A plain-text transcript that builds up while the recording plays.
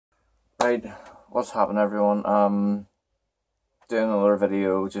Right, what's happening, everyone? Doing another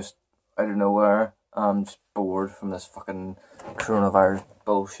video just out of nowhere. I'm just bored from this fucking coronavirus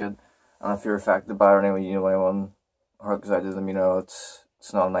bullshit. And if you're affected by it anyway, you know anyone hurts out of them, you know, it's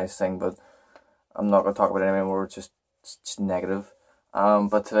not a nice thing, but I'm not going to talk about it anymore, it's just negative.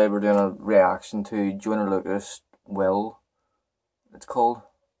 But today we're doing a reaction to Joyner Will, it's called.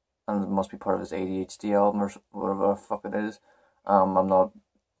 And it must be part of his ADHD album or whatever the fuck it is. I'm not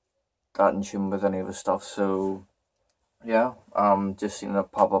that in tune with any of his stuff, so yeah, just seen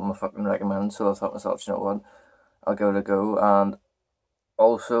it pop up on my fucking recommend, so I thought myself, you know what, I'll give it a go. And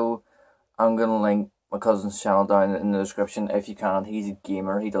also, I'm gonna link my cousin's channel down in the description if you can. He's a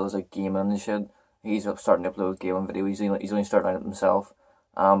gamer, he does like gaming and shit. He's starting to upload gaming videos, he's only starting out himself,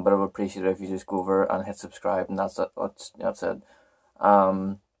 but I would appreciate it if you just go over and hit subscribe, and that's it.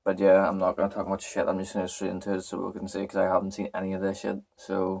 But yeah, I'm not going to talk much shit, I'm just going to straight into it so we can see, because I haven't seen any of this shit,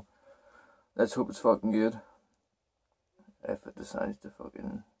 so let's hope it's fucking good, if it decides to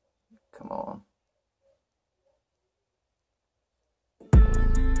fucking come on.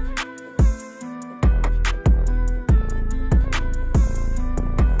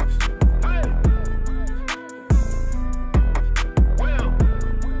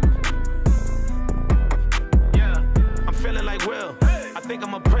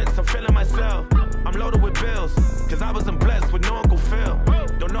 I'm a prince, I'm feeling myself. I'm loaded with bills, cause I wasn't blessed with no Uncle Phil.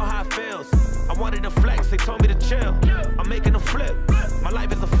 Don't know how it feels. I wanted to flex, they told me to chill. I'm making a flip, my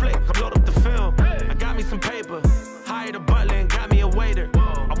life is a flick. I'm loaded up the film, I got me some paper. Hired a butler and got me a waiter.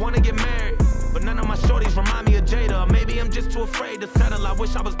 I wanna get married, but none of my shorties remind me of Jada. Or maybe I'm just too afraid to settle. I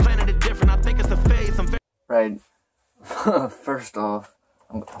wish I was planning it different, I think it's a phase. Right, first off,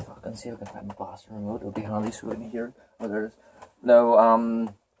 I'm gonna fucking see if I can find the blaster remote. It'll be handy so we can hear it. Oh, there it is. No,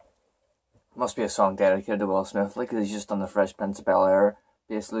 must be a song dedicated to Will Smith, like, cause he's just done the Fresh Prince of Bel-Air,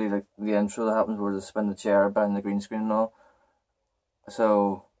 basically, like, the intro that happens where they spin the chair behind the green screen and all.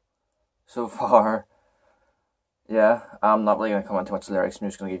 So far, yeah, I'm not really gonna come on too much lyrics, I'm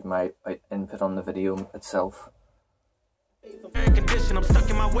just gonna give you my input on the video itself. Very conditioned, I'm stuck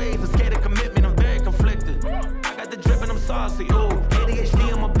in my ways, I'm scared of commitment, I'm very conflicted. I got the drip and I'm saucy, ooh,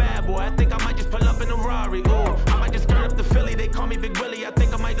 ADHD, I'm a bad boy, I think I might just pull up in a Rari, ooh, I might just skirt up the Philly, they call me Big Willie, I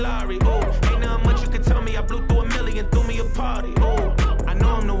think I might Larry, ooh, ain't nothing much you can tell me, I blew through 1 million, threw me a party, ooh, I know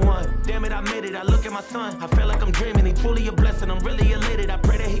I'm the one, damn it, I made it, I look at my son, I feel like I'm dreaming, he truly a blessing, I'm really elated, I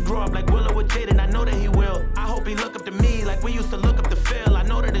pray that he grow up like Willow with Jaden, I know that he will, I hope he look up to me like we used to look up to Phil, I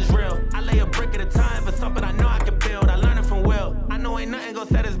know that it's real, I lay a brick at a time for something I know I can build, I learn it from Will, I know ain't nothing gon'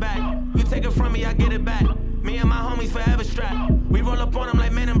 set us back, you take it from me, I get it back, me and my homies forever strapped, we roll up on them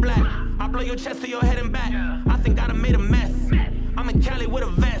like Men in Black, I blow your chest to your head and back, I think I done made a mess, I'm in Cali with a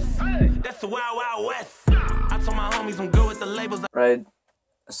vest, that's the Wild Wild West, I told my homies I'm good with the labels. Right,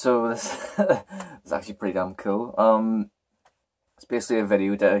 so this is actually pretty damn cool. It's basically a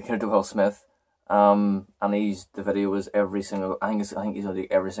video dedicated to Will Smith, and the video was every single, I think he's gonna do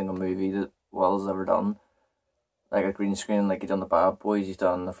every single movie that Will's ever done, like a green screen, like he done the Bad Boys, he's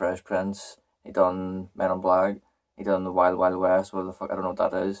done the Fresh Prince, he done Men in Black, he done the Wild Wild West, what the fuck, I don't know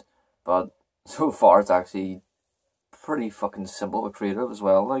what that is, but so far it's actually pretty fucking simple but creative as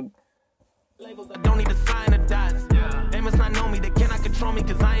well, like. Labels, I don't need to sign the dots. They must not know me, they cannot control me,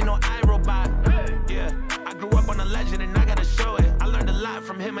 cause I ain't no iRobot. Yeah, I grew up on a legend and I gotta show it. I learned a lot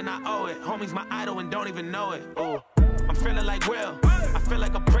from him and I owe it. Homie's my idol and don't even know it. Ooh, I'm feeling like Will, I feel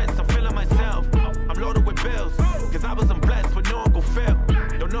like a prince, I'm feeling myself. I'm loaded with bills, cause I wasn't blessed with no Uncle Phil.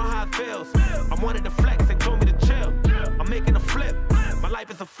 Don't know how it feels, I wanted to flex, they told me to chill. I'm making a flip, my life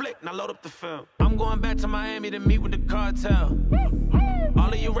is a flick, now load up the film. I'm going back to Miami to meet with the cartel. All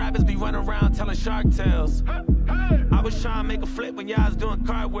of you rappers be running around telling shark tales. I was trying to make a flip when y'all was doing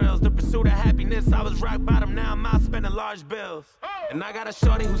cartwheels. The pursuit of happiness, I was rock bottom, now I'm out spending large bills. And I got a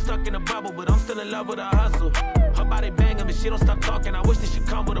shorty who's stuck in a bubble, but I'm still in love with her hustle. Her body banging, but she don't stop talking, I wish that she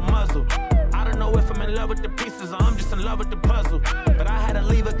come with a muzzle. I don't know if I'm in love with the pieces or I'm just in love with the puzzle. But I had to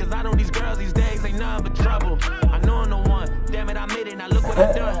leave her cause I know these girls these days ain't nothing but trouble. I know I'm the one, damn it, I made it, now look what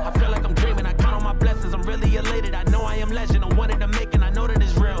I done. I feel like I'm dreaming, I count on my blessings, I'm really elated. I know I am legend, I wanted to make it, I know that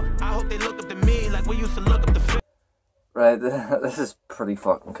it's real. I hope they look up to me like we used to look up to. Right, this is pretty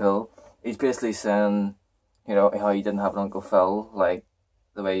fucking cool. He's basically saying, you know, how he didn't have an Uncle Phil, like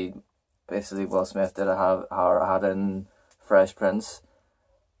the way basically Will Smith did had in Fresh Prince.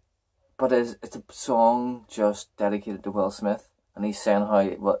 But it's a song just dedicated to Will Smith, and he's saying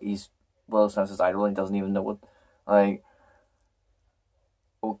how he's Will Smith's idol and he doesn't even know it. Like,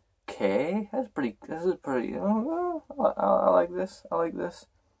 okay, this is pretty. I like this.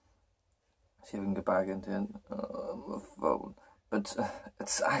 See if we can get back into it. My phone. but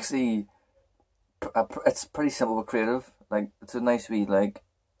it's actually it's pretty simple but creative. Like, it's a nice wee like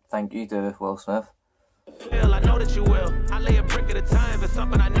thank you to Will Smith. I know that you will. I lay a brick at a time for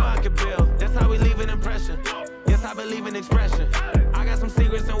something I know I can build. That's how we leave an impression. Yes, I believe in expression. I got some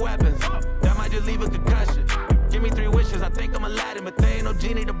secrets and weapons that might just leave a concussion. Give me 3 wishes, I think I'm Aladdin, but there ain't no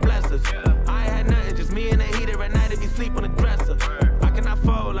genie to bless us. I ain't had nothing, just me and the heater at night if you sleep on the dresser. I cannot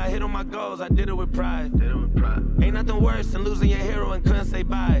fold, I hit on my goals, I did it with pride. Ain't nothing worse than losing your hero and couldn't say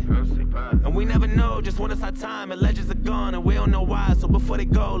bye. And we never know just when it's our time, and legends are gone and we don't know why. So before they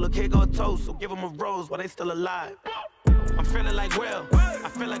go, look, here go a toast, so give them a rose while they still alive. I'm feeling like Will, I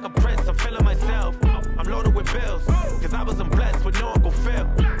feel like a prince, I'm feeling myself. I'm loaded with bills, cause I wasn't blessed with no Uncle Phil.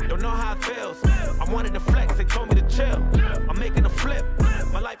 Don't know how it feels, I wanted to flex, they told me to chill. I'm making a flip,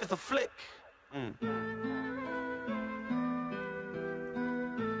 my life is a flick.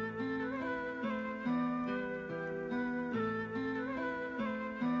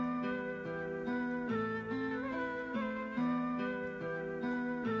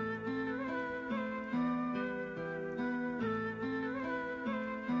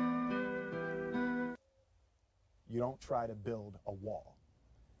 You don't try to build a wall.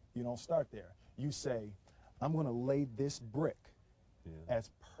 You don't start there. You say, I'm going to lay this brick as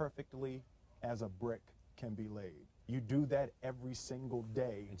perfectly as a brick can be laid. You do that every single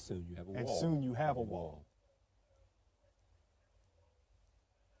day. And soon you have a wall. And soon you have a wall.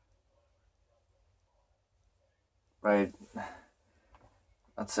 Right.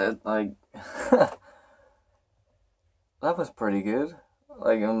 That's it. Like, that was pretty good.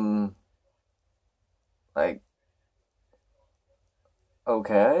 Like,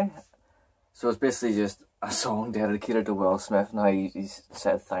 okay. So it's basically just a song dedicated to Will Smith, and how he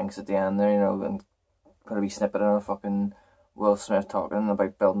said thanks at the end there, you know, and put a wee snippet in a fucking Will Smith talking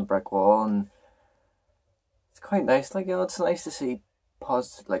about building a brick wall, and it's quite nice. Like, you know, it's nice to see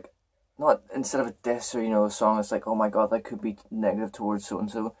positive, like, not instead of a diss or, you know, a song it's like, oh my god, that could be negative towards so and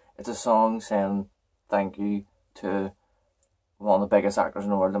so. It's a song saying thank you to one of the biggest actors in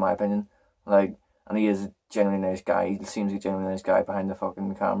the world, in my opinion. Like, and he is a genuinely nice guy. He seems like a genuinely nice guy behind the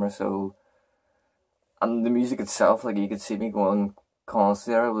fucking camera. So, and the music itself, like, you could see me going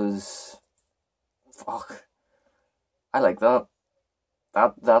constantly there. It was, fuck, I like that.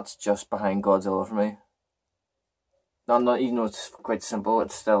 That's just behind Godzilla for me. Not even though it's quite simple,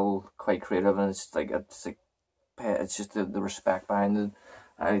 it's still quite creative, and it's just the respect behind it.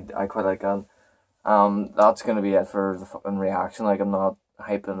 I quite like that. That's gonna be it for the fucking reaction. Like, I'm not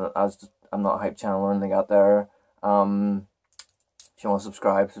hyping it as I'm not a hype channel or anything out there. If you want to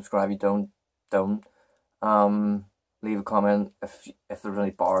subscribe. You don't. Leave a comment if there's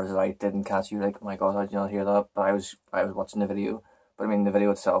any bars that I didn't catch. You like, oh my god, how did you not hear that? But I was watching the video. But I mean, the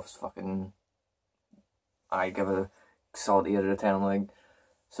video itself is fucking, I give it a solid 8 out of 10. Like,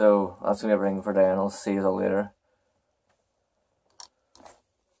 so that's gonna be everything for today, and I'll see you all later.